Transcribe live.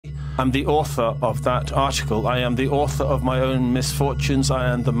am the author of that article. I am the author of my own misfortunes. I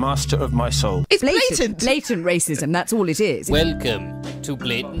am the master of my soul. It's blatant. Blatant racism, that's all it is. Welcome to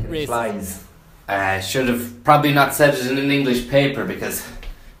Blatant Racism. Flies. Should have probably not said it in an English paper because...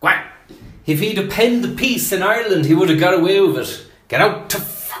 Quack! If he'd have penned the piece in Ireland, he would have got away with it. Get out to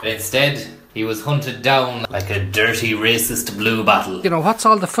f... Instead, he was hunted down like a dirty racist blue bottle. You know, what's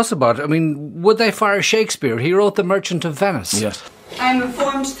all the fuss about? I mean, would they fire Shakespeare? He wrote The Merchant of Venice. Yes. I am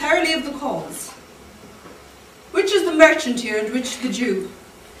informed thoroughly of the cause. Which is the merchant here and which the Jew?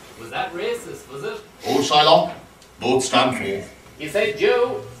 Was that racist, was it? Oh, Shylock, both stand for. You said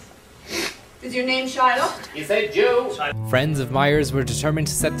Jew. Is your name Shylock? You said Jew. Friends of Myers were determined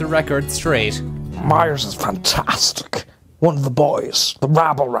to set the record straight. Myers is fantastic. One of the boys, the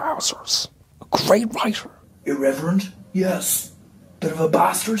rabble-rousers. A great writer. Irreverent? Yes. Bit of a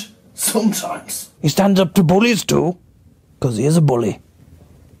bastard? Sometimes. He stands up to bullies too, because he is a bully.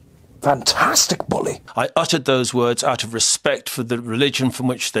 Fantastic bully. I uttered those words out of respect for the religion from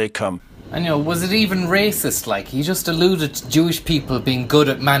which they come. And you know, was it even racist? Like, he just alluded to Jewish people being good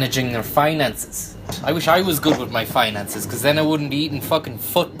at managing their finances. I wish I was good with my finances, because then I wouldn't be eating fucking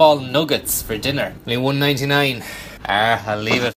football nuggets for dinner. Only $1.99. I'll leave it.